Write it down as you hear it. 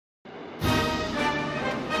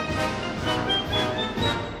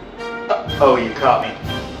Oh, you caught me.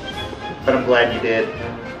 But I'm glad you did.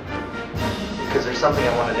 Because there's something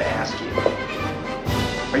I wanted to ask you.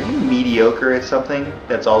 Are you mediocre at something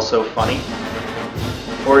that's also funny?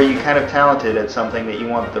 Or are you kind of talented at something that you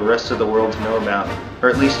want the rest of the world to know about? Or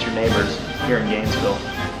at least your neighbors here in Gainesville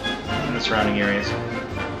and the surrounding areas?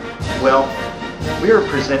 Well, we are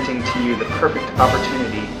presenting to you the perfect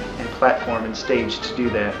opportunity and platform and stage to do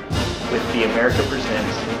that with the America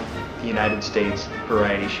Presents the United States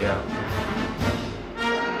Variety Show.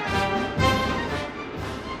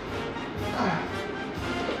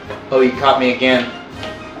 Oh, you caught me again.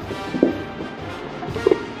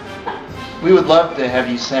 We would love to have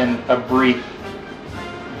you send a brief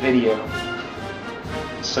video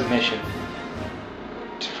submission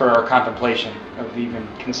for our contemplation of even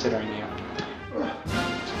considering you.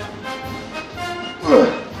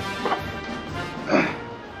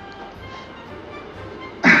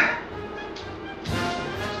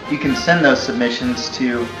 You can send those submissions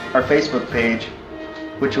to our Facebook page,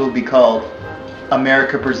 which will be called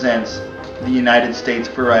America Presents the United States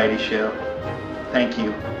Variety Show. Thank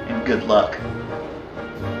you and good luck.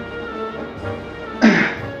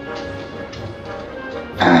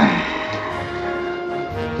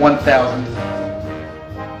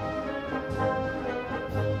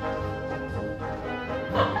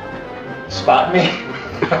 $1,000. Spot me?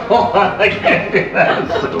 Hold on, I can't do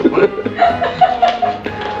that.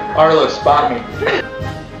 Arlo, spot me.